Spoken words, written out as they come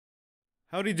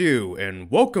Howdy do, and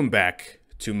welcome back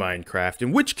to Minecraft,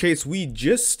 in which case we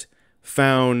just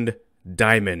found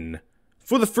diamond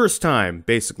for the first time,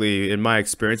 basically, in my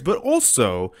experience, but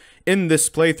also in this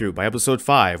playthrough by episode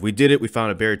 5. We did it, we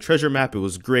found a buried treasure map, it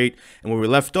was great, and where we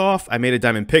left off, I made a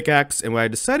diamond pickaxe, and what I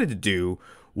decided to do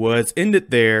was end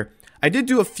it there. I did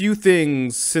do a few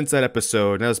things since that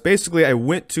episode, and that was basically I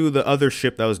went to the other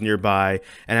ship that was nearby,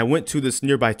 and I went to this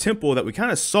nearby temple that we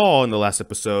kind of saw in the last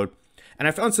episode. And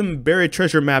I found some buried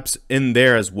treasure maps in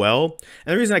there as well.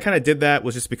 And the reason I kind of did that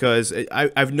was just because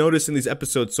I've noticed in these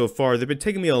episodes so far, they've been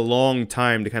taking me a long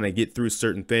time to kind of get through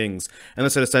certain things,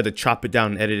 unless I decide to chop it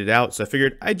down and edit it out. So I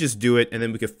figured I'd just do it, and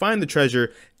then we could find the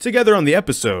treasure together on the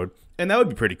episode, and that would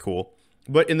be pretty cool.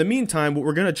 But in the meantime, what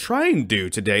we're going to try and do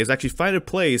today is actually find a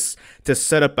place to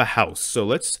set up a house. So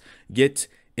let's get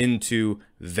into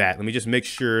that. Let me just make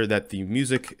sure that the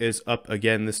music is up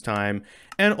again this time.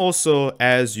 And also,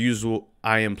 as usual,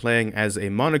 I am playing as a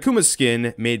Monokuma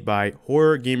skin made by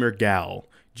Horror Gamer Gal,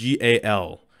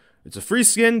 G-A-L. It's a free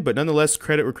skin, but nonetheless,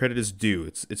 credit where credit is due.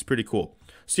 It's pretty cool.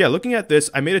 So yeah, looking at this,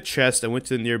 I made a chest. I went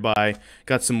to the nearby,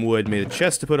 got some wood, made a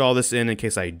chest to put all this in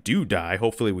case I do die.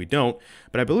 Hopefully we don't.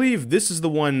 But I believe this is the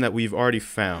one that we've already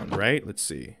found, right? Let's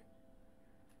see.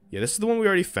 Yeah, this is the one we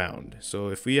already found. So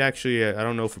if we actually, I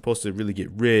don't know if we're supposed to really get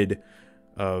rid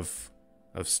of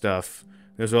stuff.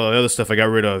 There's all the other stuff I got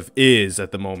rid of is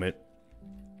at the moment.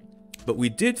 But we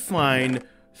did find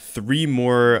 3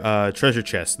 more treasure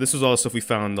chests. This is all the stuff we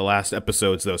found in the last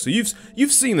episodes, though. So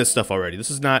you've seen this stuff already.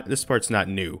 This part's not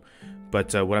new.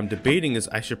 But what I'm debating is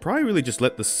I should probably really just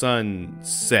let the sun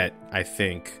set, I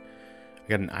think. I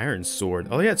got an iron sword.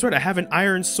 Oh yeah, that's right. I have an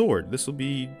iron sword. This will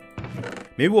be...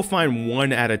 Maybe we'll find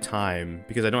one at a time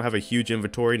because I don't have a huge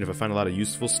inventory, and if I find a lot of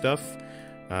useful stuff,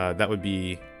 that'd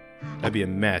be a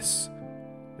mess.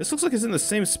 This looks like it's in the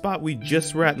same spot we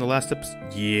just were at in the last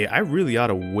episode. Yeah, I really ought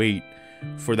to wait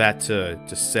for that to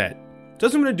set. So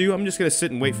that's what I'm gonna do. I'm just gonna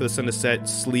sit and wait for the sun to set,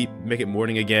 sleep, make it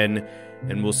morning again,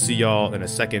 and we'll see y'all in a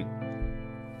second.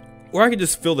 Or I can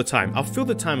just fill the time. I'll fill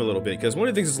the time a little bit, because one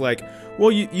of the things is like, well,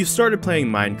 you started playing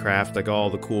Minecraft, like all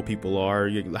the cool people are.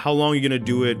 How long are you going to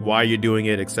do it? Why are you doing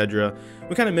it? Etc.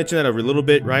 We kind of mentioned that a little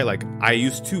bit, right? Like, I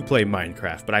used to play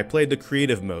Minecraft, but I played the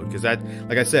creative mode, because that,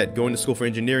 like I said, going to school for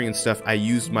engineering and stuff, I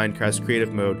used Minecraft's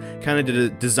creative mode, kind of to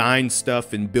design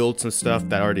stuff and build some stuff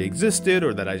that already existed,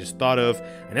 or that I just thought of.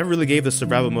 I never really gave the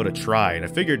survival mode a try, and I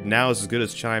figured now is as good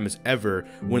as time as ever,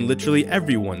 when literally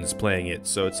everyone's playing it.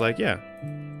 So it's like, yeah.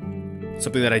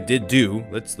 Something that I did do.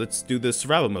 Let's do the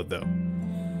survival mode though.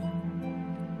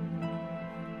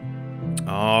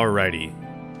 Alrighty.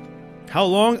 How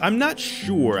long? I'm not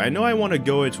sure. I know I want to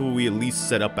go until we at least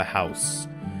set up a house.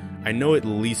 I know at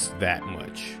least that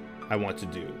much I want to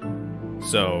do.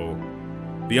 So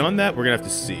beyond that, we're gonna have to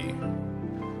see.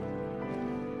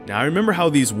 Now I remember how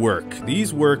these work.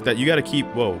 These work that you gotta keep.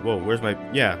 Whoa, where's my?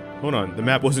 Yeah, hold on. The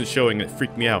map wasn't showing. It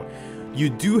freaked me out.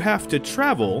 You do have to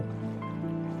travel.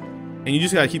 And you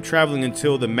just gotta keep traveling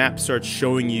until the map starts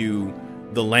showing you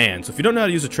the land. So if you don't know how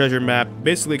to use a treasure map,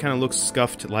 basically it kind of looks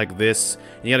scuffed like this.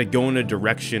 And you gotta go in a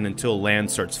direction until land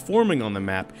starts forming on the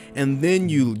map, and then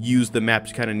you use the map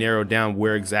to kind of narrow down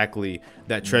where exactly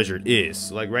that treasure is.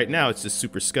 So like right now it's just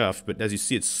super scuffed, but as you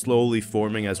see it's slowly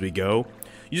forming as we go.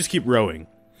 You just keep rowing.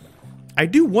 I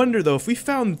do wonder though, if we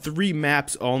found 3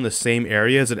 maps all in the same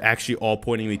area, is it actually all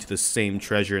pointing me to the same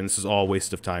treasure and this is all a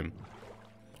waste of time?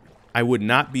 I would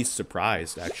not be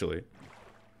surprised, actually.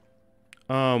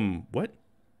 What?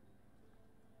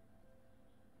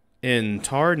 In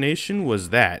Tar Nation was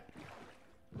that?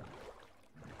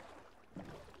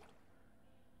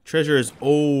 Treasure is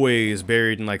always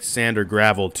buried in, like, sand or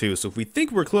gravel, too. So if we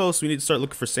think we're close, we need to start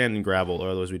looking for sand and gravel, or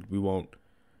otherwise we won't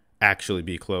actually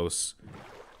be close.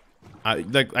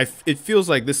 It feels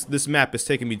like this map is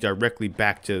taking me directly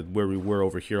back to where we were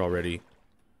over here already.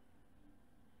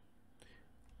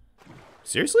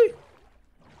 Seriously?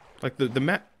 Like the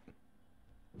map?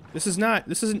 This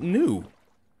isn't new.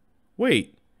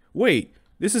 Wait,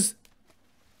 this is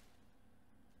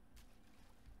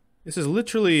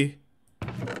literally,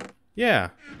 yeah,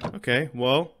 okay,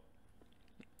 well,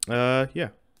 yeah,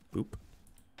 boop.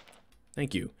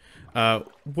 Thank you. What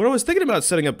I was thinking about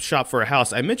setting up shop for a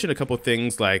house, I mentioned a couple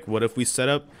things, like what if we set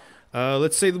up,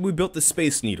 let's say that we built the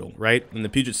Space Needle, right? In the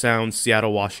Puget Sound,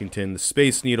 Seattle, Washington, the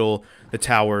Space Needle, the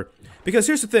tower. Because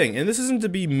here's the thing, and this isn't to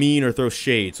be mean or throw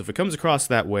shade, so if it comes across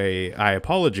that way, I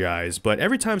apologize, but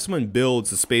every time someone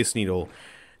builds a Space Needle,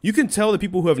 you can tell the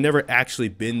people who have never actually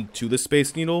been to the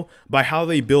Space Needle by how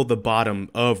they build the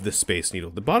bottom of the Space Needle.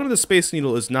 The bottom of the Space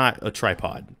Needle is not a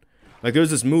tripod. Like, there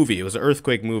was this movie, it was an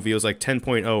earthquake movie, it was like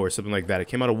 10.0 or something like that, it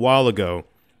came out a while ago,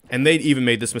 And they even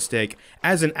made this mistake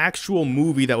as an actual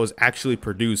movie that was actually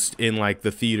produced in like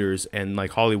the theaters and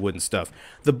like Hollywood and stuff.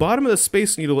 The bottom of the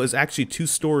Space Needle is actually 2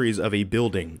 stories of a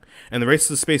building, and the rest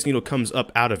of the Space Needle comes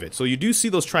up out of it. So you do see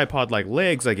those tripod-like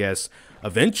legs, I guess,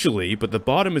 eventually, but the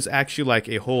bottom is actually like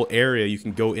a whole area you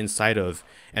can go inside of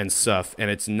and stuff,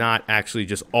 and it's not actually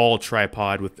just all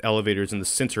tripod with elevators in the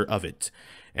center of it.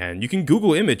 And you can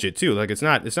Google image it too. Like it's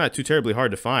not too terribly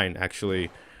hard to find actually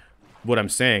what I'm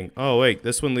saying. Oh wait,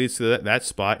 this one leads to that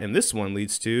spot, and this one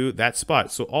leads to that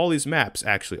spot. So all these maps,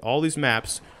 actually, all these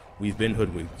maps, we've been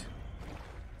hoodwinked.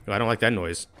 Oh, I don't like that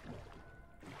noise.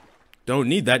 Don't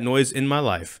need that noise in my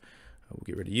life. We'll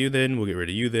get rid of you then, we'll get rid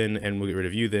of you then, and we'll get rid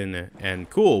of you then. And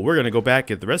cool, we're gonna go back,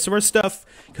 get the rest of our stuff,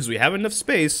 because we have enough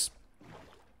space.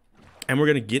 And we're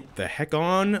gonna get the heck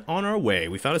on our way.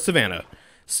 We found a savanna.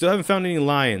 Still haven't found any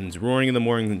lions roaring in the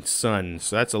morning sun,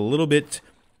 so that's a little bit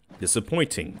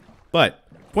disappointing. But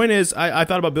point is, I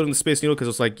thought about building the Space Needle because I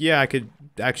was like, yeah, I could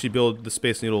actually build the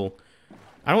Space Needle.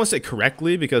 I don't want to say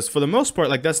correctly, because for the most part,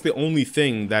 like, that's the only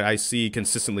thing that I see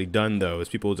consistently done, though, is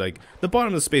people like, the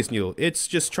bottom of the Space Needle, it's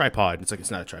just tripod. It's like,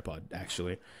 it's not a tripod,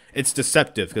 actually. It's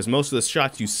deceptive, because most of the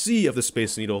shots you see of the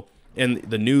Space Needle, and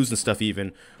the news and stuff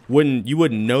even, you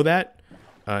wouldn't know that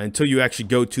until you actually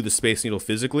go to the Space Needle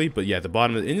physically. But yeah, the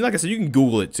bottom of and like I said, you can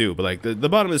Google it, too, but like, the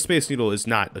bottom of the Space Needle is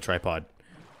not a tripod.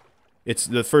 It's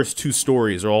the first 2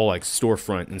 stories are all like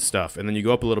storefront and stuff, and then you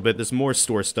go up a little bit, there's more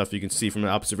store stuff you can see from an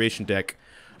observation deck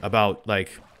about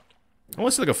like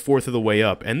almost like a fourth of the way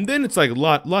up, and then it's like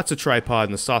lots of tripod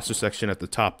in the saucer section at the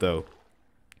top though.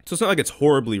 So it's not like it's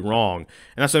horribly wrong,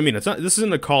 and that's what I mean. It's not, this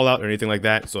isn't a call out or anything like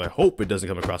that, so I hope it doesn't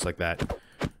come across like that.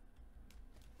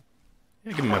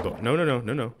 Yeah, give me my boat. No,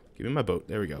 give me my boat.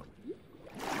 There we go.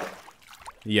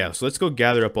 Yeah, so let's go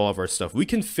gather up all of our stuff. We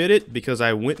can fit it because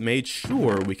I made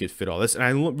sure we could fit all this. And I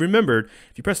remembered,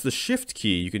 if you press the shift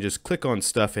key, you can just click on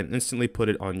stuff and instantly put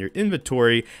it on your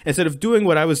inventory, instead of doing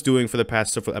what I was doing for the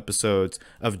past several episodes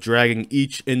of dragging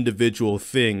each individual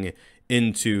thing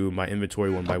into my inventory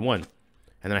one by one.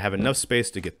 And then I have enough space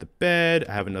to get the bed.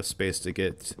 I have enough space to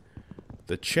get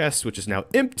the chest, which is now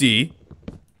empty.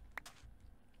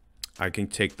 I can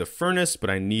take the furnace, but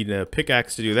I need a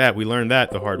pickaxe to do that. We learned that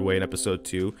the hard way in episode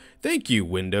 2. Thank you,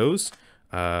 Windows,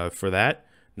 for that.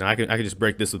 Now I can just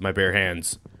break this with my bare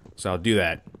hands, so I'll do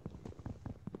that.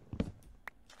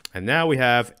 And now we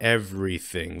have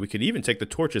everything. We could even take the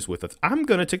torches with us. I'm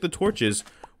gonna take the torches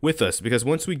with us, because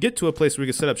once we get to a place where we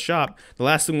can set up shop, the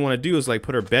last thing we want to do is like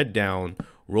put our bed down,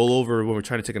 roll over when we're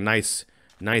trying to take a nice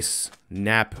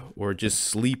nap or just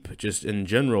sleep just in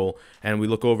general, and we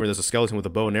look over and there's a skeleton with a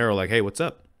bow and arrow, like, hey, what's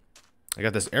up? I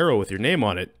got this arrow with your name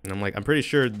on it. And I'm like, I'm pretty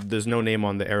sure there's no name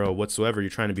on the arrow whatsoever. You're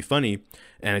trying to be funny,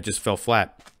 and it just fell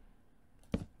flat.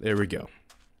 There we go.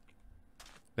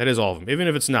 That is all of them. Even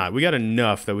if it's not, we got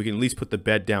enough that we can at least put the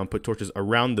bed down, put torches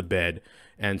around the bed,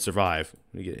 and survive.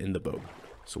 We get in the boat.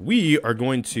 So we are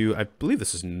going to, I believe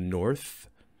this is north.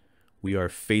 We are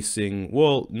facing,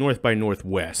 well, north by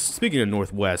northwest. Speaking of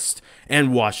northwest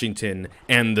and Washington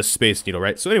and the Space Needle,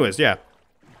 right? So anyways, yeah.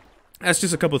 That's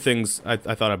just a couple of things I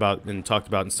thought about and talked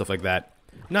about and stuff like that.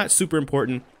 Not super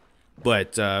important,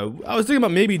 but I was thinking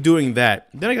about maybe doing that.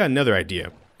 Then I got another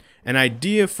idea. An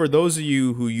idea for those of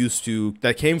you who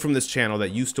that came from this channel,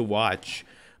 that used to watch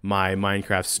my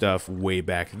Minecraft stuff way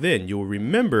back then. You'll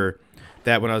remember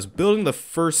that when I was building the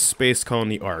first Space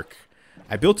Colony Ark,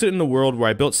 I built it in the world where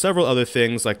I built several other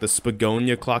things, like the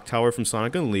Spagonia Clock Tower from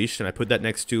Sonic Unleashed, and I put that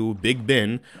next to Big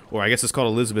Ben, or I guess it's called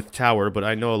Elizabeth Tower, but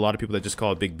I know a lot of people that just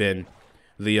call it Big Ben,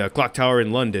 the clock tower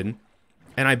in London.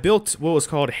 And I built what was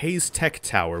called Hayes Tech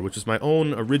Tower, which is my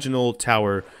own original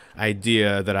tower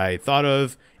idea that I thought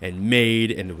of and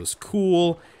made, and it was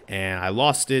cool, and I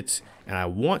lost it, and I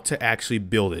want to actually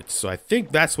build it. So I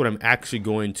think that's what I'm actually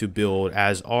going to build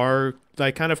as our,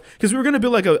 like, kind of, because we were going to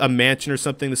build like a mansion or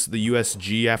something. This is the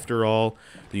USG after all,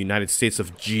 the United States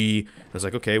of G. I was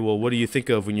like, okay, well, what do you think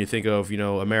of when you think of, you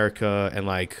know, America and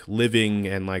like living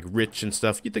and like rich and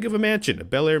stuff? You think of a mansion, a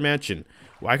Bel Air mansion.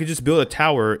 Well, I could just build a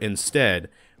tower instead.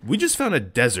 We just found a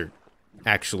desert,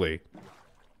 actually.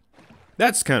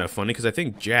 That's kind of funny, because I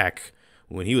think Jack,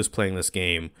 when he was playing this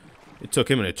game, it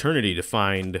took him an eternity to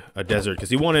find a desert,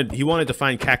 because he wanted to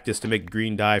find cactus to make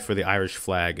green dye for the Irish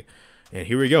flag. And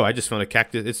here we go. I just found a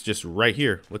cactus. It's just right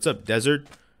here. What's up, desert?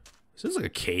 This is like a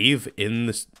cave in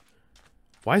this.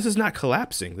 Why is this not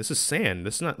collapsing? This is sand.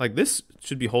 This is not like, this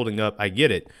should be holding up. I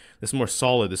get it. This is more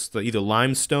solid. This is either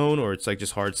limestone or it's like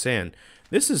just hard sand.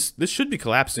 This should be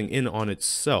collapsing in on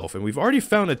itself. And we've already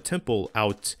found a temple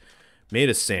out made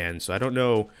of sand. So I don't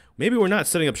know. Maybe we're not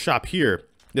setting up shop here.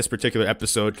 this particular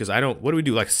episode because I don't. What do we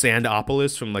do? Like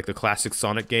Sandopolis from like the classic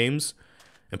Sonic games,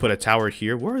 and put a tower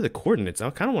here. Where are the coordinates? I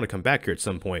kind of want to come back here at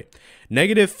some point.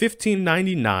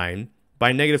 -1599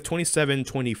 by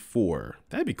 -2724.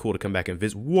 That'd be cool to come back and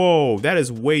visit. Whoa, that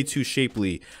is way too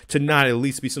shapely to not at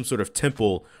least be some sort of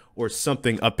temple or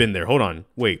something up in there. Hold on.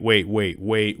 Wait.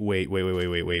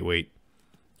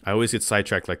 I always get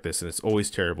sidetracked like this, and it's always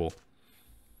terrible.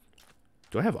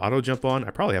 Do I have auto jump on?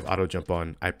 I probably have auto jump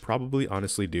on. I probably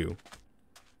honestly do.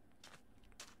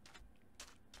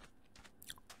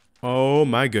 Oh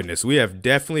my goodness. We have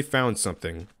definitely found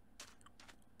something.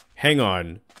 Hang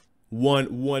on.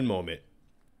 One moment.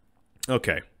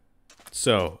 Okay.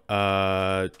 So,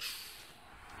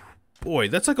 boy,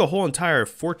 that's like a whole entire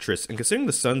fortress. And considering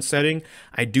the sun's setting,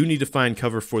 I do need to find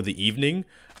cover for the evening.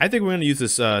 I think we're going to use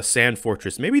this sand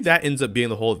fortress. Maybe that ends up being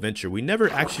the whole adventure. We never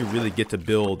actually really get to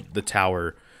build the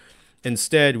tower.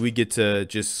 Instead, we get to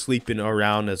just sleeping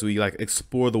around as we like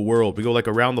explore the world. We go like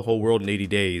around the whole world in 80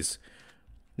 days.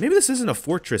 Maybe this isn't a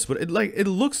fortress, but it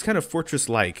looks kind of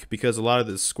fortress-like because a lot of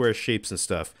the square shapes and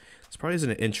stuff. This probably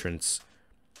isn't an entrance.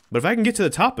 But if I can get to the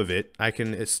top of it, I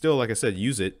can it's still, like I said,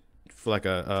 use it for like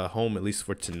a home, at least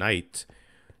for tonight.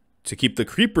 To keep the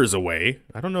creepers away.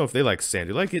 I don't know if they like sand.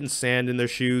 Do they like getting sand in their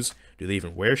shoes? Do they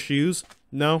even wear shoes?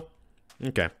 No?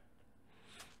 Okay.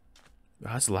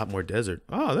 Oh, that's a lot more desert.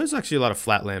 Oh, there's actually a lot of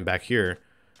flat land back here.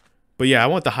 But yeah, I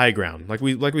want the high ground. Like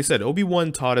we said,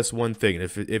 Obi-Wan taught us one thing. And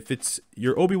if it's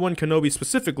your Obi-Wan Kenobi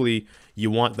specifically, you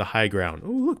want the high ground.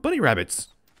 Oh, look, bunny rabbits.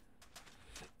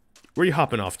 Where are you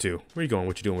hopping off to? Where are you going?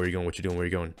 What you doing? Where are you going? What you doing? Where are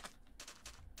you going?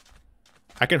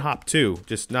 I can hop too,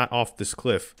 just not off this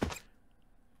cliff.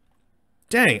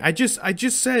 Dang, I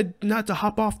just said not to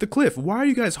hop off the cliff. Why are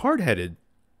you guys hard-headed?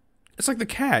 It's like the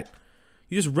cat.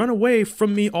 You just run away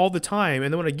from me all the time,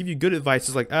 and then when I give you good advice,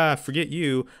 it's like, forget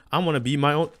you. I want to be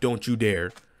my own. Don't you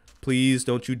dare. Please,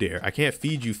 don't you dare. I can't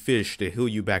feed you fish to heal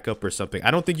you back up or something.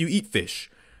 I don't think you eat fish.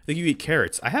 I think you eat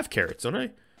carrots. I have carrots, don't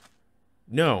I?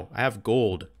 No, I have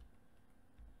gold.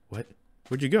 What?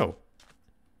 Where'd you go?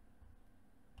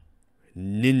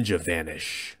 Ninja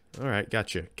vanish. Alright,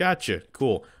 gotcha. Gotcha.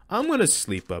 Cool. I'm going to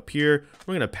sleep up here.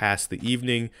 We're going to pass the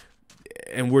evening.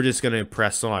 And we're just going to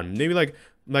press on. Maybe like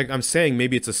I'm saying,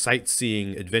 maybe it's a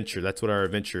sightseeing adventure. That's what our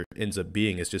adventure ends up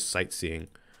being. Is just sightseeing.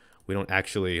 We don't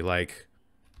actually like...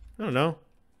 I don't know.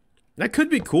 That could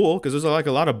be cool. Because there's like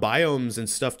a lot of biomes and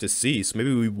stuff to see. So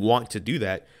maybe we want to do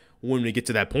that when we get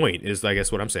to that point. Is I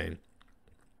guess what I'm saying.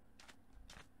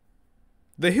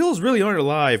 The hills really aren't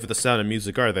alive with the sound of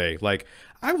music, are they? Like,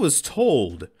 I was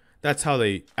told that's how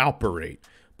they operate.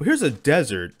 But here's a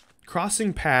desert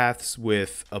crossing paths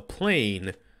with a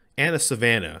plain and a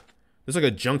savanna. There's like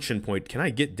a junction point. Can I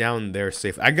get down there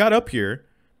safely? I got up here.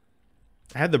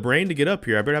 I had the brain to get up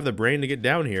here. I better have the brain to get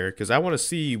down here because I want to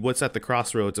see what's at the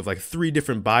crossroads of like 3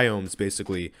 different biomes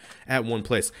basically at one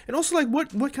place. And also like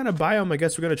what kind of biome I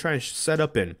guess we're going to try and set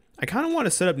up in. I kind of want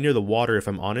to set up near the water if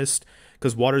I'm honest.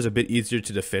 Because water is a bit easier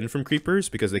to defend from creepers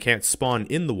because they can't spawn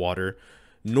in the water,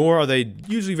 nor are they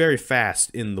usually very fast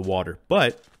in the water.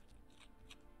 But,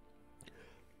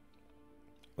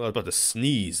 well, I was about to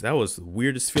sneeze. That was the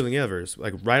weirdest feeling ever. It's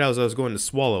like right as I was going to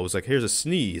swallow, it was like, here's a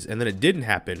sneeze, and then it didn't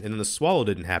happen, and then the swallow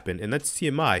didn't happen, and that's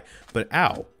TMI, but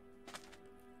ow.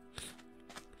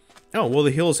 Oh, well, the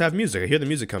hills have music. I hear the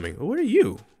music coming. Oh, what are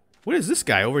you? What is this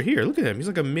guy over here? Look at him. He's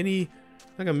like a mini...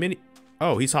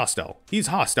 Oh, he's hostile. He's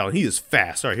hostile, and he is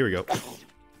fast. All right, here we go.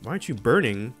 Why aren't you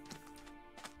burning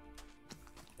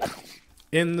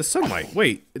in the sunlight?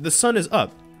 Wait, the sun is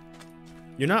up.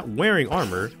 You're not wearing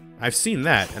armor. I've seen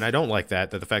that, and I don't like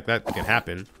that the fact that can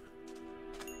happen.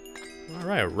 All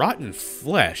right, rotten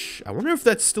flesh. I wonder if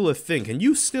that's still a thing. Can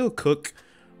you still cook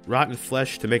rotten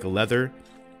flesh to make leather?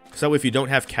 So if you don't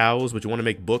have cows, but you want to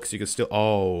make books, you can still...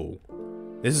 Oh,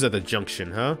 this is at the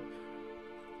junction, huh?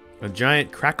 A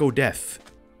giant crack o' death.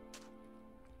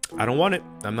 I don't want it.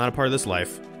 I'm not a part of this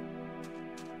life.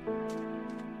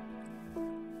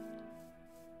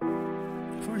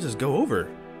 How far does this go over?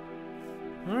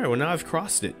 Alright, well now I've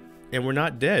crossed it. And we're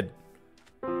not dead.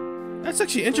 That's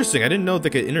actually interesting. I didn't know they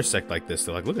could intersect like this.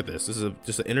 They're like, look at this. This is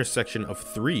just an intersection of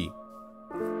 3.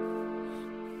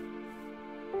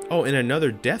 Oh, and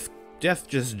another death. Death,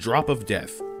 just drop of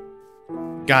death.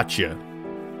 Gotcha.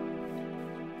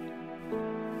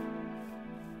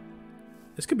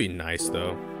 This could be nice,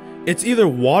 though. It's either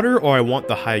water or I want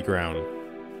the high ground.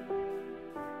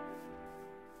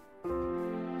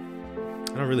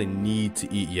 I don't really need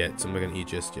to eat yet, so I'm not going to eat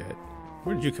just yet.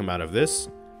 Where did you come out of this?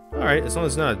 Alright, as long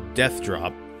as it's not a death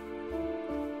drop.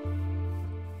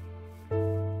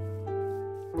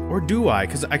 Or do I?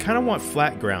 Because I kind of want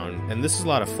flat ground, and this is a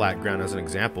lot of flat ground as an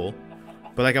example.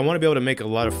 But, like, I want to be able to make a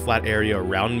lot of flat area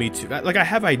around me, too. Like, I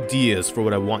have ideas for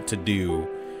what I want to do.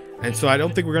 And so I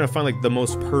don't think we're going to find, like, the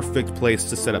most perfect place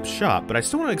to set up shop. But I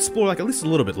still want to explore, like, at least a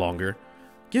little bit longer.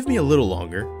 Give me a little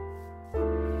longer.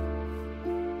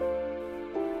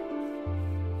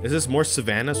 Is this more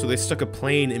savanna? So they stuck a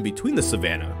plane in between the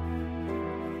savanna.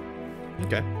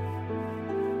 Okay.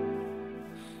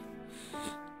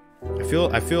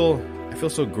 I feel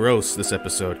so gross this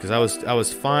episode because I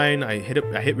was fine. I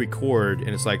hit record and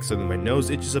it's like suddenly my nose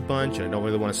itches a bunch and I don't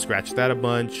really want to scratch that a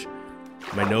bunch.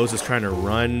 My nose is trying to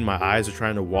run, my eyes are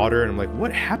trying to water, and I'm like,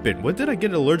 what happened? What did I get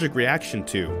an allergic reaction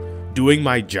to? Doing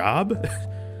my job?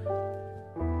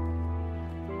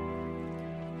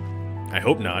 I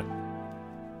hope not.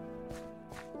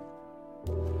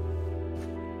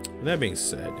 With that being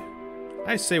said,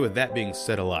 I say with that being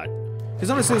said a lot. Because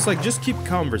honestly, it's like, just keep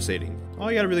conversating.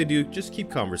 All you gotta really do, just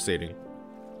keep conversating.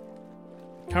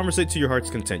 Conversate to your heart's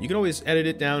content. You can always edit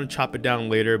it down, chop it down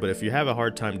later, but if you have a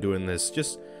hard time doing this,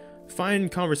 just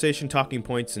find conversation talking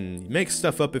points and make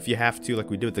stuff up if you have to, like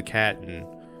we did with the cat, and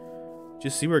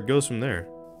just see where it goes from there.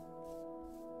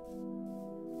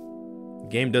 The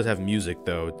game does have music,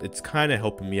 though. It's kind of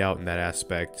helping me out in that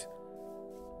aspect.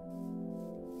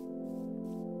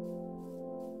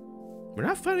 We're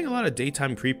not finding a lot of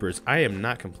daytime creepers. I am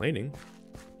not complaining.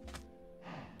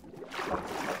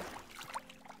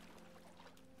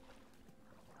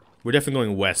 We're definitely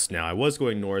going west now. I was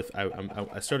going north.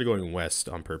 I started going west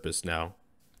on purpose now.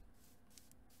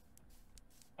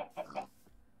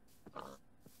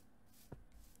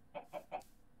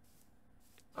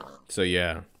 So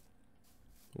yeah.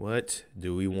 What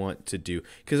do we want to do?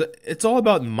 Because it's all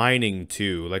about mining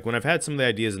too. Like when I've had some of the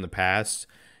ideas in the past,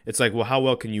 it's like, well, how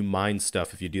well can you mine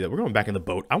stuff if you do that? We're going back in the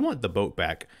boat. I want the boat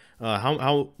back.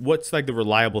 What's like the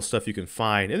reliable stuff you can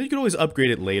find? And then you can always upgrade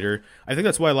it later. I think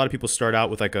that's why a lot of people start out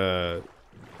with like a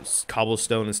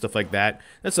cobblestone and stuff like that.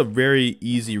 That's a very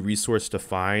easy resource to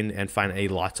find and find a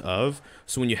lot of.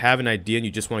 So when you have an idea and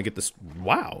you just want to get this,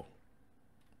 wow.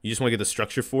 You just want to get the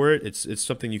structure for it, it's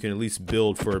something you can at least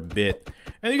build for a bit.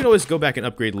 And you can always go back and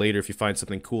upgrade later if you find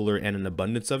something cooler and an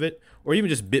abundance of it. Or even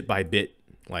just bit by bit,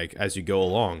 like as you go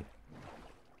along.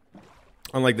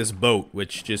 Unlike this boat,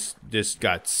 which just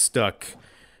got stuck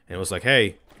and it was like,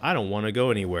 hey, I don't want to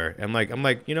go anywhere. And I'm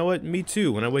like, you know what? Me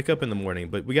too when I wake up in the morning,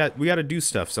 but we got to do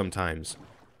stuff sometimes.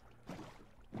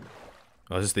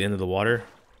 Oh, is this the end of the water?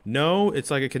 No, it's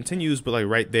like it continues, but like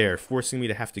right there, forcing me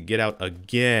to have to get out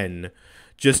again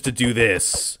just to do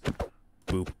this.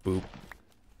 Boop, boop.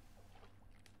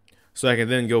 So I can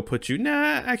then go put you...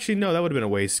 Nah, actually, no, that would have been a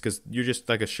waste, because you're just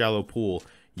like a shallow pool.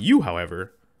 You,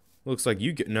 however, looks like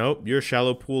you get... Nope, you're a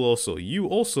shallow pool also. You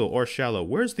also are shallow.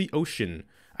 Where's the ocean?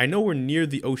 I know we're near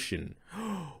the ocean.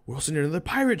 We're also near another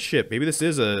pirate ship. Maybe this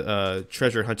is a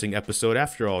treasure hunting episode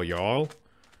after all, y'all.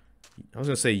 I was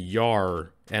going to say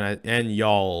yar, and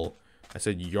y'all. I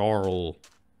said yarl.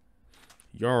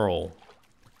 Yarl.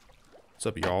 What's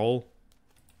up, y'all?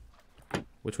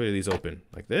 Which way do these open?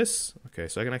 Like this? Okay,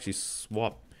 so I can actually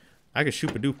swap. I can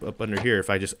shoot a doop up under here if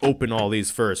I just open all these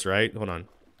first, right? Hold on.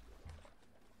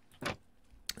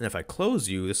 And if I close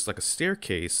you, this is like a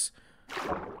staircase.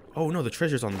 Oh no, the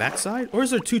treasure's on that side? Or is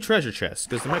there two treasure chests?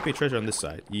 Because there might be a treasure on this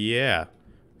side. Yeah,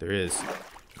 there is.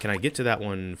 Can I get to that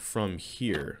one from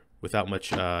here without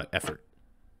much effort?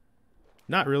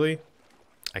 Not really.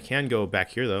 I can go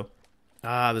back here though.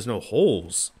 Ah, there's no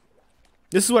holes.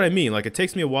 This is what I mean, like it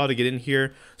takes me a while to get in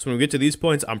here, so when we get to these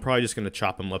points, I'm probably just going to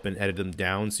chop them up and edit them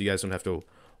down so you guys don't have to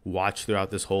watch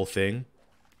throughout this whole thing.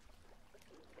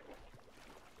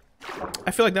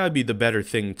 I feel like that would be the better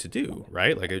thing to do,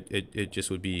 right? Like it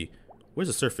just would be... Where's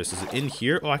the surface? Is it in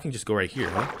here? Oh, I can just go right here,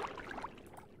 huh?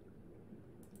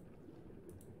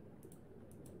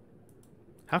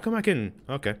 How come I can...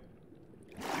 Okay.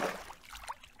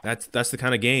 That's the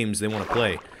kind of games they want to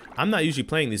play. I'm not usually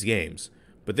playing these games.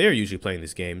 But they're usually playing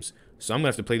these games, so I'm going to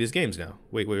have to play these games now.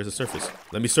 Wait, where's the surface?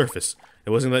 Let me surface. It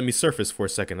wasn't letting me surface for a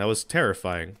second. That was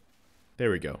terrifying.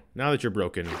 There we go. Now that you're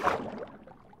broken.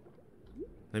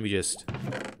 Let me just...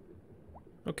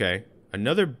 Okay.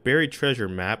 Another buried treasure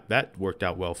map. That worked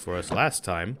out well for us last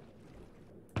time.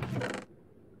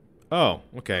 Oh,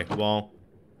 okay. Well,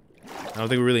 I don't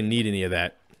think we really need any of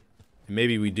that.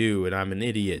 Maybe we do, and I'm an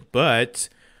idiot, but...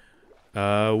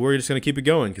 we're just gonna keep it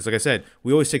going because, like I said,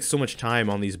 we always take so much time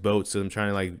on these boats. So I'm trying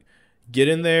to like get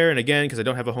in there, and again, because I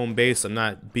don't have a home base, I'm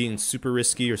not being super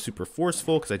risky or super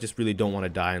forceful because I just really don't want to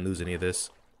die and lose any of this.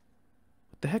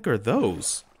 What the heck are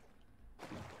those?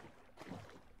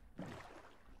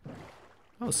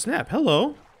 Oh snap!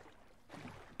 Hello.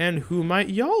 And who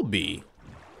might y'all be?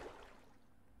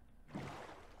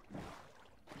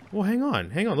 Well, hang on.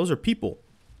 Hang on. Those are people.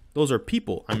 Those are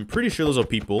people. I'm pretty sure those are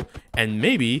people. And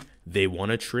maybe they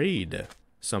want to trade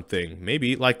something.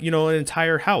 Maybe, like, you know, an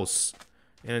entire house.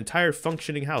 An entire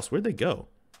functioning house. Where'd they go?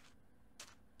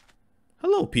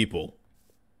 Hello, people.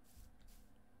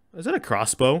 Is that a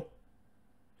crossbow?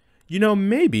 You know,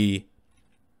 maybe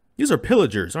these are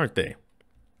pillagers, aren't they?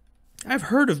 I've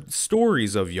heard of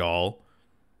stories of y'all,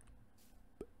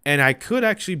 and I could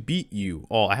actually beat you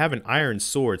all. I have an iron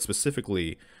sword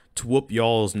specifically to whoop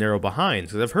y'all's narrow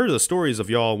behinds, because I've heard of the stories of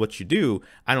y'all, what you do.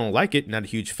 I don't like it, not a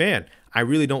huge fan. I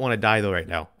really don't want to die though right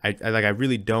now. I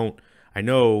really don't. I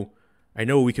know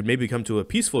we could maybe come to a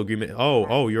peaceful agreement.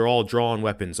 Oh, you're all drawing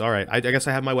weapons. All right, I guess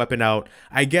I have my weapon out.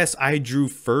 I guess I drew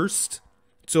first.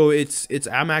 So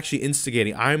I'm actually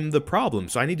instigating. I'm the problem.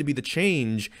 So I need to be the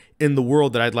change in the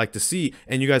world that I'd like to see.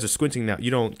 And you guys are squinting now.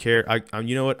 You don't care.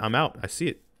 You know what? I'm out. I see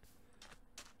it.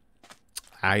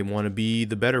 I want to be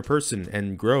the better person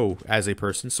and grow as a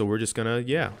person. So we're just gonna,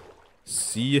 yeah.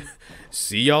 See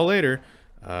y'all later.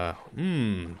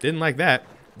 Didn't like that.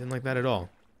 Didn't like that at all.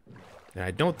 And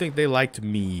I don't think they liked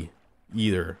me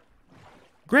either.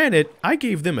 Granted, I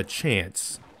gave them a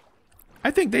chance.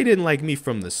 I think they didn't like me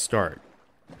from the start.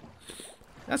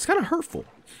 That's kind of hurtful.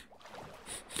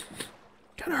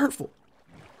 Kind of hurtful.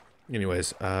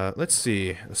 Anyways, let's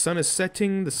see. The sun is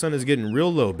setting. The sun is getting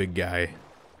real low, big guy.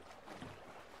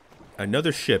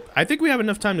 Another ship. I think we have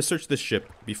enough time to search this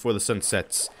ship before the sun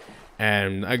sets.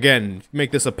 And again,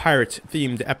 make this a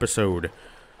pirate-themed episode.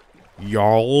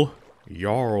 Yarl.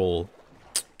 Yarl.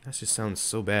 That just sounds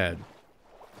so bad.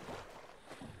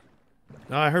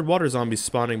 Oh, I heard water zombies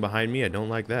spawning behind me. I don't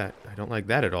like that. I don't like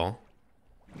that at all.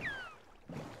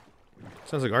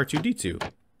 Sounds like R2-D2.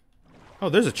 Oh,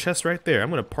 there's a chest right there. I'm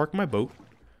going to park my boat.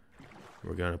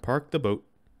 We're going to park the boat.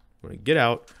 We're going to get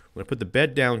out. We're going to put the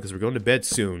bed down because we're going to bed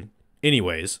soon.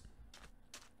 Anyways.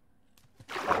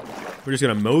 We're just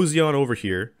going to mosey on over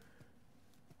here.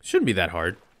 Shouldn't be that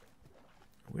hard.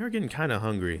 We are getting kind of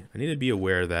hungry. I need to be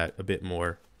aware of that a bit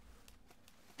more.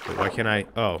 Wait, why can't I?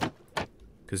 Oh.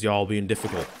 Because y'all being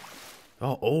difficult.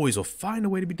 Oh, always will find a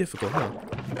way to be difficult, huh?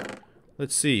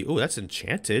 Let's see. Oh, that's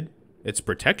enchanted. It's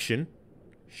protection.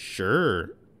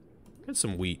 Sure. Get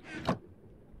some wheat.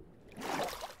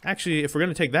 Actually, if we're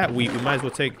going to take that wheat, we might as well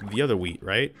take the other wheat,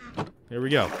 right? There we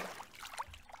go.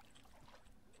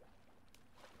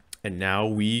 And now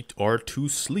we are to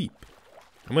sleep.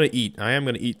 I'm going to eat. I am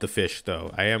going to eat the fish, though.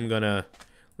 I am going to...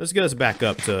 Let's get us back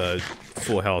up to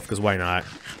full health, because why not?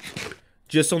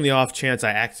 Just on the off chance I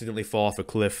accidentally fall off a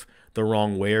cliff the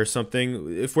wrong way or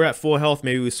something. If we're at full health,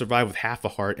 maybe we survive with half a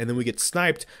heart, and then we get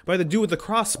sniped by the dude with the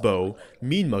crossbow,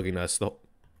 mean-mugging us. Oh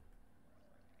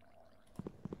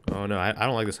no, I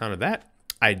don't like the sound of that.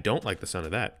 I don't like the sound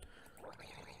of that.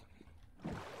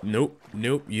 Nope,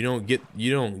 nope, you don't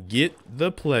get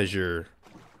the pleasure.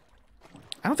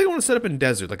 I don't think I want to set up in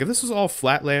desert. Like, if this was all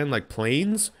flatland, like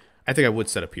plains, I think I would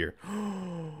set up here.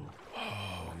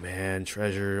 Man,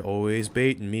 treasure always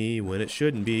baiting me when it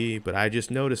shouldn't be, but I just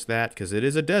noticed that because it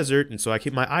is a desert, and so I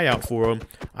keep my eye out for them.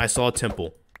 I saw a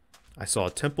temple. I saw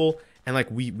a temple, and like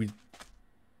we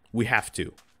have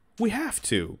to. We have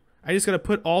to. I just gotta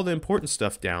put all the important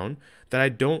stuff down that I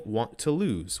don't want to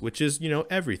lose, which is, you know,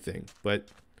 everything. But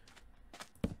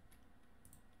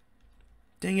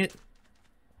dang it.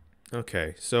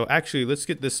 Okay, so actually, let's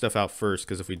get this stuff out first,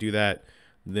 because if we do that,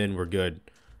 then we're good.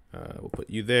 We'll put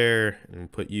you there, and we'll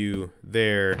put you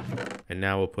there, and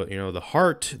now we'll put, you know, the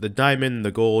heart, the diamond,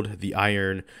 the gold, the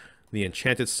iron, the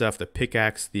enchanted stuff, the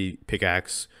pickaxe,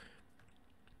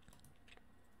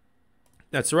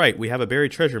 That's right, we have a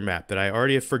buried treasure map that I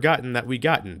already have forgotten that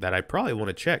that I probably want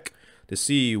to check to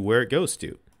see where it goes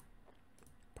to.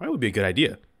 Probably would be a good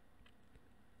idea.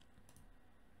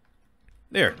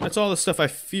 There, that's all the stuff I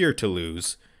fear to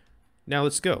lose. Now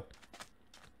let's go.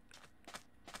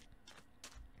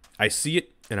 I see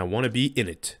it, and I want to be in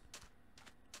it.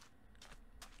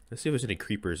 Let's see if there's any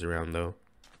creepers around, though.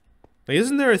 Like,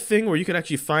 isn't there a thing where you could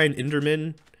actually find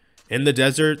Endermen in the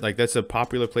desert? Like, that's a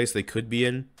popular place they could be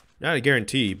in. Not a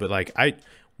guarantee, but, like,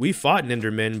 we fought an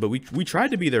Enderman, but we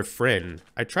tried to be their friend.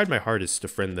 I tried my hardest to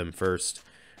friend them first.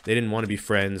 They didn't want to be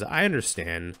friends. I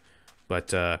understand,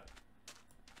 but, I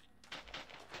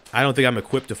don't think I'm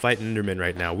equipped to fight an Enderman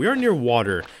right now. We are near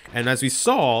water, and as we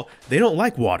saw, they don't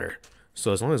like water.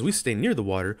 So as long as we stay near the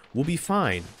water, we'll be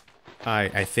fine.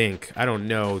 I think. I don't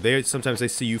know. Sometimes they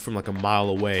see you from like a mile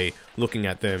away looking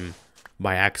at them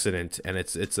by accident, and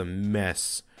it's a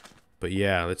mess. But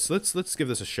yeah, let's give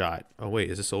this a shot. Oh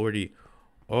wait, is this already?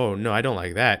 Oh no, I don't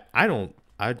like that. I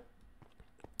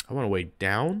I want to way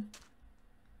down.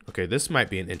 Okay, this might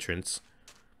be an entrance.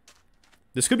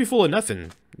 This could be full of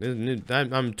nothing.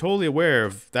 I'm totally aware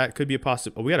of that could be a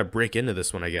possible. Oh, we gotta break into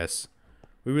this one, I guess.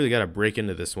 We really gotta break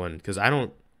into this one because I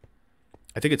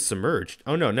think it's submerged.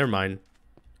 Oh no, never mind.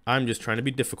 I'm just trying to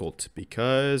be difficult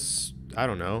because I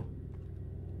don't know.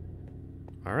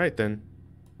 All right then.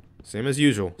 Same as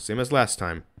usual. Same as last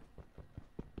time.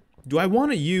 Do I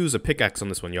want to use a pickaxe on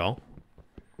this one, y'all?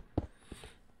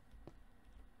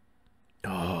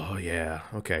 Oh, yeah.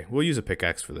 Okay, we'll use a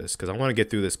pickaxe for this because I want to get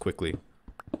through this quickly.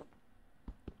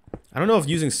 I don't know if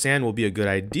using sand will be a good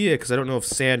idea because I don't know if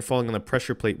sand falling on the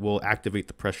pressure plate will activate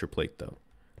the pressure plate, though.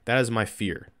 That is my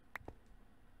fear.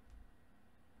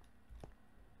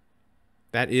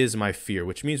 That is my fear,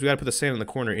 which means we got to put the sand in the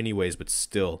corner anyways, but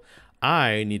still.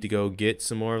 I need to go get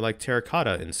some more, like,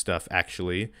 terracotta and stuff,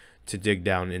 actually, to dig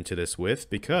down into this with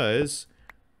because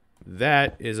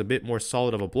that is a bit more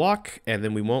solid of a block, and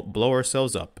then we won't blow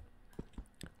ourselves up.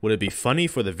 Would it be funny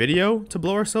for the video to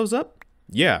blow ourselves up?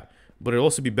 Yeah, but it'd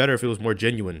also be better if it was more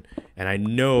genuine, and I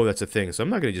know that's a thing, so I'm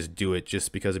not going to just do it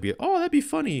just because it'd be, oh, that'd be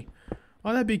funny.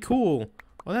 Oh, that'd be cool.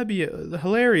 Oh, that'd be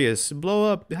hilarious.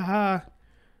 Blow up, haha.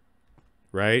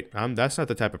 Right? That's not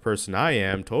the type of person I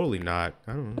am. Totally not.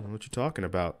 I don't know what you're talking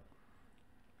about.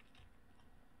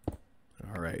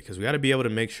 Alright, because we got to be able to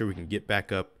make sure we can get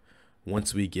back up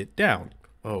once we get down.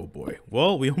 Oh boy.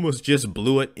 Well, we almost just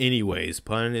blew it anyways.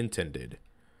 Pun intended.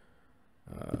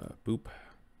 Boop.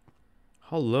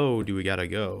 How low do we got to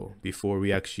go before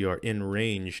we actually are in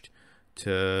ranged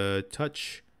to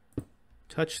touch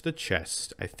the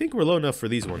chest? I think we're low enough for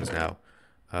these ones now.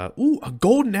 Ooh, a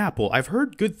golden apple. I've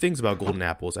heard good things about golden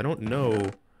apples. I don't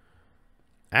know.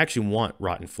 I actually want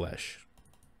rotten flesh.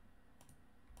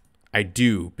 I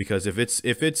do, because if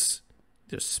it's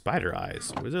there's spider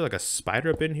eyes. Was there like a spider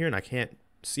up in here and I can't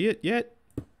see it yet?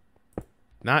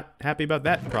 Not happy about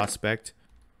that prospect.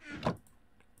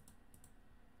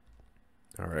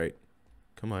 Alright.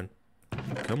 Come on.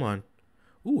 Come on.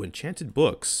 Ooh, enchanted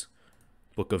books.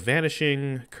 Book of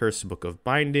Vanishing, Cursed Book of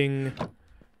Binding.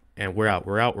 And we're out,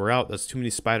 we're out, we're out. That's too many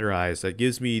spider eyes. That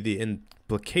gives me the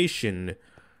implication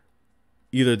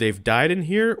either they've died in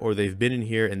here or they've been in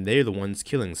here and they're the ones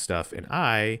killing stuff. And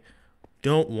I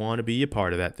don't want to be a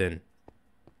part of that then.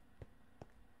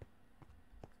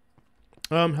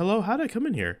 Hello? How'd I come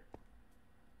in here?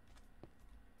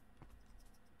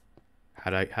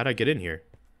 How'd I get in here?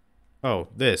 Oh,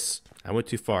 this. I went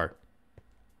too far.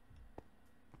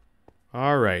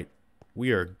 Alright.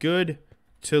 We are good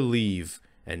to leave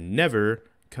and never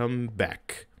come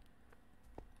back.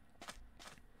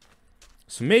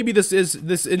 So maybe this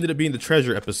ended up being the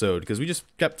treasure episode because we just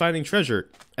kept finding treasure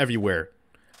everywhere.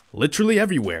 Literally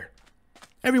everywhere.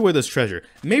 Everywhere there's treasure.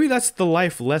 Maybe that's the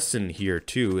life lesson here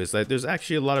too, is that there's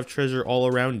actually a lot of treasure all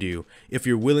around you if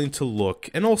you're willing to look,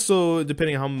 and also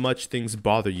depending on how much things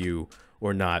bother you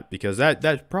or not, because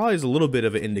that probably is a little bit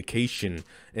of an indication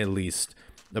at least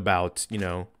about, you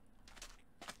know,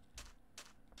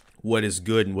 what is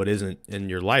good and what isn't in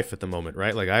your life at the moment,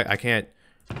 right? Like I can't.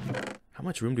 How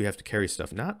much room do we have to carry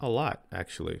stuff? Not a lot,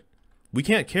 actually. We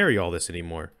can't carry all this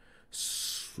anymore.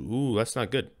 Ooh, that's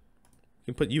not good.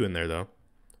 We can put you in there though.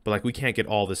 But like we can't get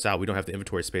all this out. We don't have the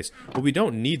inventory space. But we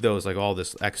don't need those, like all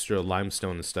this extra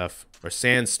limestone and stuff, or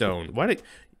sandstone.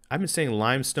 I've been saying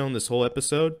limestone this whole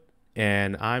episode,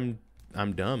 and I'm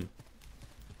dumb.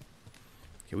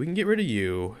 Okay, we can get rid of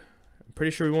you.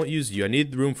 Pretty sure we won't use you. I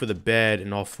need the room for the bed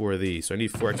and all 4 of these. So I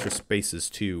need 4 extra spaces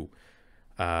too.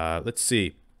 Let's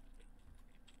see.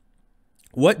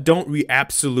 What don't we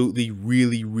absolutely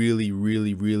really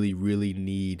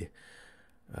need?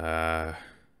 I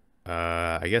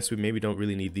guess we maybe don't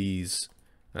really need these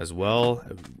as well.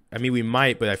 I mean, we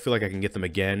might, but I feel like I can get them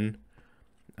again.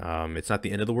 It's not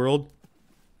the end of the world.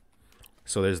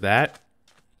 So there's that.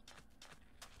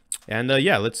 And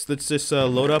yeah, let's just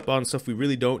load up on stuff we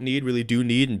really don't need, really do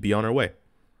need, and be on our way.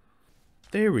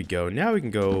 There we go. Now we can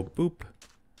go boop.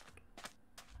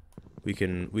 We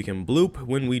can bloop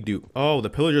when we do. Oh, the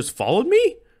pillagers followed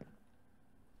me?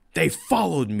 They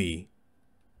followed me.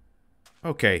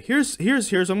 Okay, here's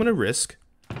I'm gonna risk.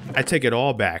 I take it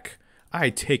all back. I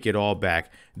take it all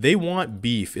back. They want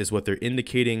beef is what they're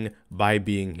indicating by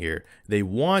being here. They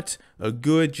want a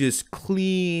good, just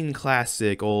clean,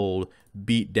 classic old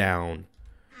beat down.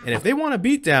 And if they want a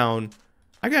beat down,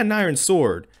 I got an iron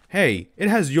sword. Hey, it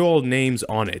has your old names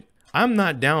on it. I'm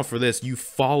not down for this. You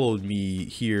followed me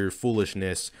here,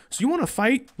 foolishness. So you want to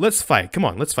fight? Let's fight. Come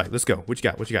on, let's fight. Let's go. What you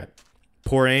got? What you got?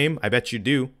 Poor aim. I bet you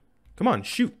do. Come on,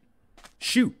 shoot.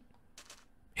 Shoot.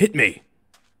 Hit me.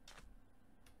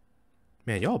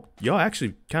 Man, y'all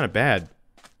actually kind of bad.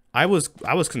 I was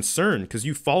concerned because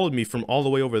you followed me from all the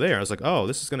way over there. I was like, oh,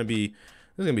 this is gonna be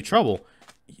trouble.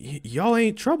 Y'all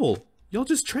ain't trouble. Y'all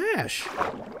just trash.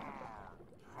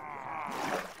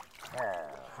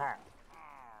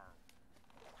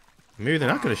 Maybe they're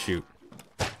not gonna shoot.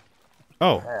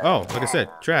 Oh, like I said,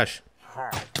 trash.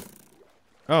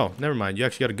 Oh, never mind. You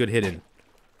actually got a good hit in.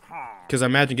 Because I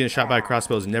imagine getting shot by a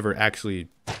crossbow is never actually...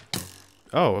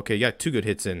 Oh, okay, you got 2 good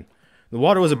hits in. The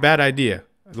water was a bad idea.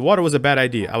 The water was a bad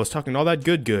idea. I was talking all that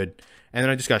good, and then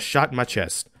I just got shot in my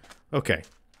chest. Okay.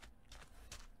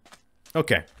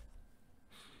 Okay.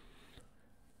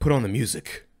 Put on the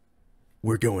music.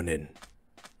 We're going in.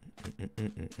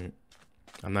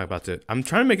 I'm not about to... I'm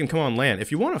trying to make him come on land.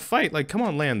 If you want to fight, like, come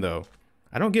on land, though.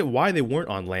 I don't get why they weren't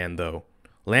on land, though.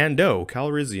 Lando,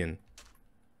 Calrissian.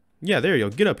 Yeah, there you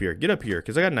go. Get up here,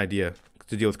 because I got an idea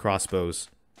to deal with crossbows.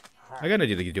 I got an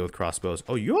idea to deal with crossbows.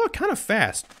 Oh, you're kind of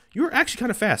fast. You're actually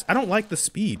kind of fast. I don't like the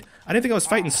speed. I didn't think I was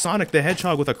fighting Sonic the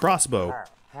Hedgehog with a crossbow.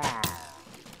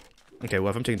 Okay,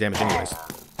 well, if I'm taking damage anyways.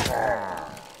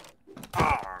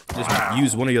 Just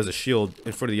use one of you as a shield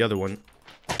in front of the other one.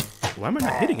 Why am I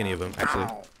not hitting any of them, actually?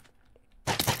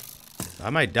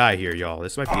 I might die here, y'all.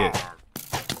 This might be it.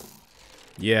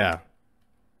 Yeah.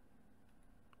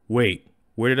 Wait.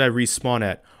 Where did I respawn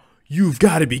at? You've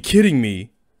got to be kidding me.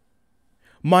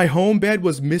 My home bed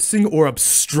was missing or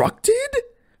obstructed?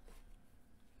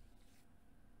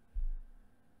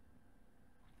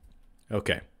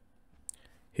 Okay.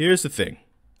 Here's the thing.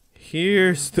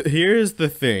 Here's the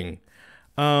thing.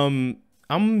 No.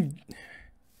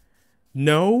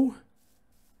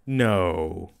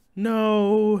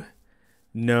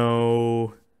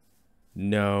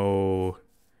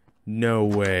 No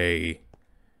way.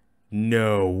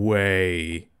 No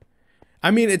way. I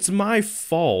mean, it's my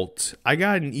fault. I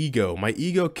got an ego. My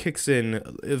ego kicks in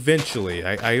eventually.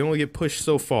 I only get pushed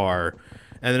so far,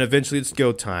 and then eventually it's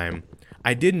go time.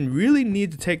 I didn't really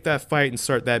need to take that fight and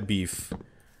start that beef.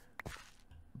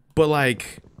 But,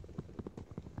 like...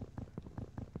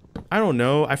 I don't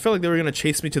know. I felt like they were gonna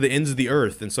chase me to the ends of the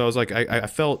earth, and so I was like, I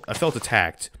felt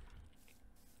attacked.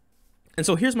 And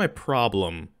so here's my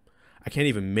problem. I can't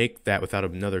even make that without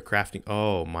another crafting.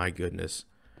 Oh my goodness.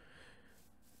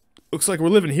 Looks like we're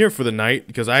living here for the night,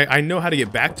 because I know how to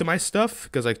get back to my stuff,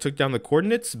 because I took down the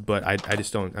coordinates, but I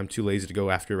just don't. I'm too lazy to go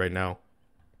after it right now.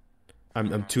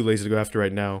 I'm too lazy to go after it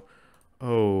right now.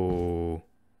 Oh.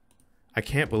 I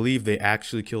can't believe they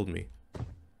actually killed me.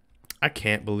 I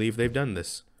can't believe they've done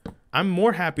this. I'm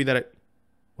more happy that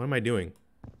What am I doing?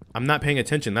 I'm not paying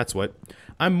attention, that's what.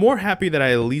 I'm more happy that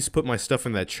I at least put my stuff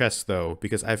in that chest, though,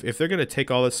 because if they're going to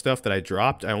take all this stuff that I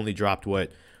dropped, I only dropped,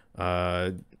 what,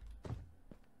 not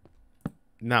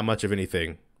much of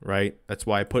anything, right? That's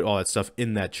why I put all that stuff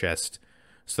in that chest,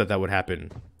 so that would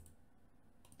happen.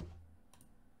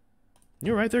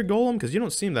 You're right there, Golem, because you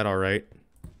don't seem that alright.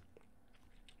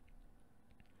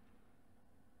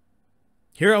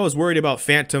 Here I was worried about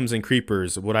phantoms and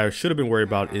creepers. What I should have been worried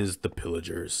about is the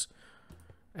pillagers.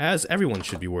 As everyone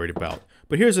should be worried about.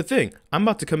 But here's the thing. I'm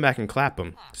about to come back and clap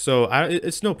them. So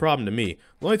it's no problem to me.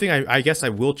 The only thing I guess I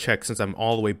will check, since I'm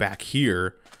all the way back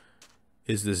here,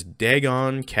 is this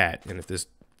daggone cat. And if this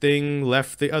thing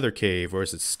left the other cave, or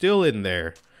is it still in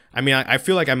there? I mean, I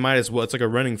feel like I might as well. It's like a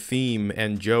running theme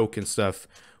and joke and stuff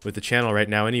with the channel right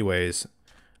now anyways.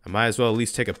 I might as well at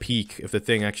least take a peek if the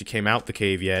thing actually came out the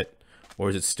cave yet. Or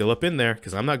is it still up in there?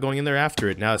 Because I'm not going in there after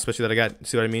it now, especially that I got,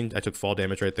 see what I mean? I took fall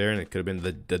damage right there, and it could have been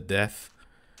the death.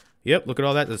 Yep, look at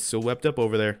all that. That's still wept up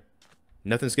over there.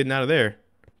 Nothing's getting out of there.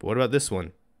 But what about this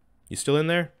one? You still in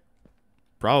there?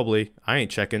 Probably. I ain't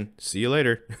checking. See you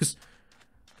later.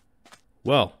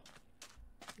 Well,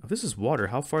 if this is water,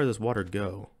 how far does water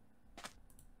go?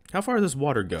 How far does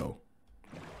water go?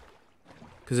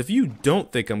 Because if you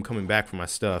don't think I'm coming back for my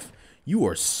stuff, you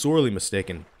are sorely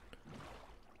mistaken.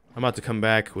 I'm about to come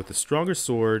back with a stronger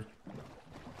sword,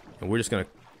 and we're just gonna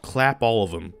clap all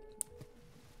of them.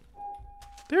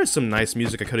 There's some nice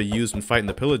music I could have used when fighting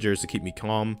the pillagers to keep me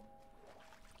calm.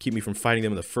 Keep me from fighting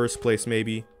them in the first place,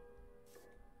 maybe.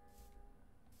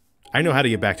 I know how to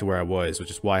get back to where I was,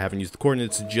 which is why I haven't used the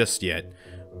coordinates just yet.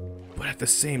 But at the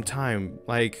same time,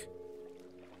 like...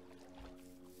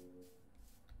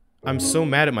 I'm so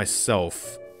mad at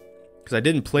myself, because I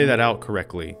didn't play that out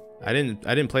correctly. I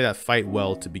didn't play that fight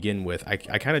well to begin with. I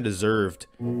kind of deserved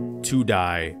to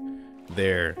die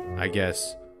there, I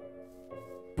guess.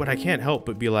 But I can't help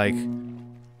but be like,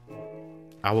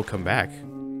 I will come back.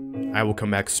 I will come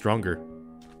back stronger.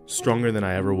 Stronger than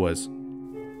I ever was.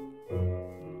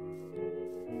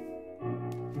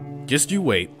 Just you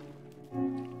wait.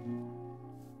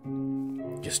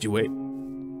 Just you wait.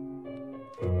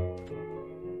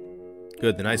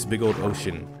 Good, the nice big old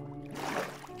ocean.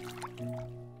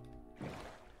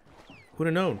 Who'd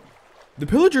have known? The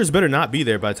pillagers better not be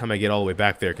there by the time I get all the way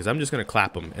back there, because I'm just going to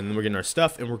clap them, and then we're getting our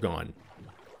stuff, and we're gone.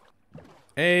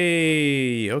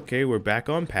 Hey, okay, we're back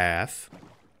on path.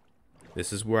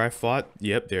 This is where I fought,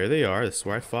 yep, there they are. This is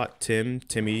where I fought Tim,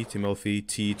 Timmy, Timothy,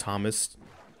 T, Thomas,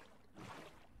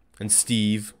 and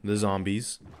Steve, the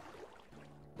zombies.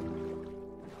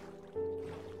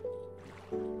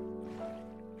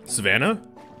 Savannah?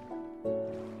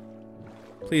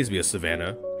 Please be a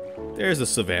savannah. There's a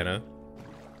savannah.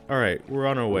 Alright, we're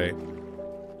on our way.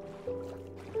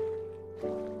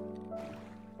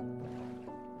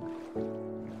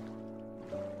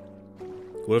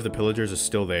 What if the pillagers are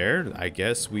still there? I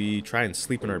guess we try and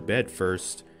sleep in our bed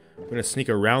first. We're gonna sneak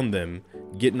around them,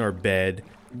 get in our bed,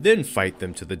 then fight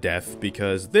them to the death,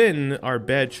 because then our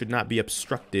bed should not be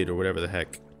obstructed or whatever the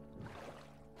heck.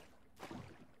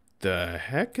 The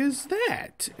heck is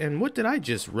that? And what did I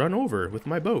just run over with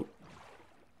my boat?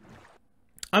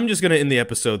 I'm just gonna end the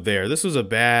episode there. This was a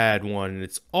bad one, and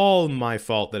it's all my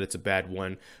fault that it's a bad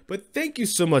one. But thank you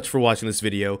so much for watching this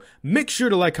video. Make sure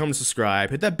to like, comment, subscribe,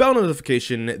 hit that bell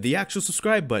notification, the actual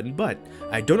subscribe button, but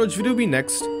I don't know which video will be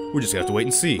next. We're just gonna have to wait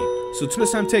and see. So until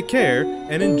next time, take care,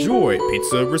 and enjoy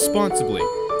pizza responsibly.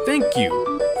 Thank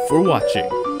you for watching.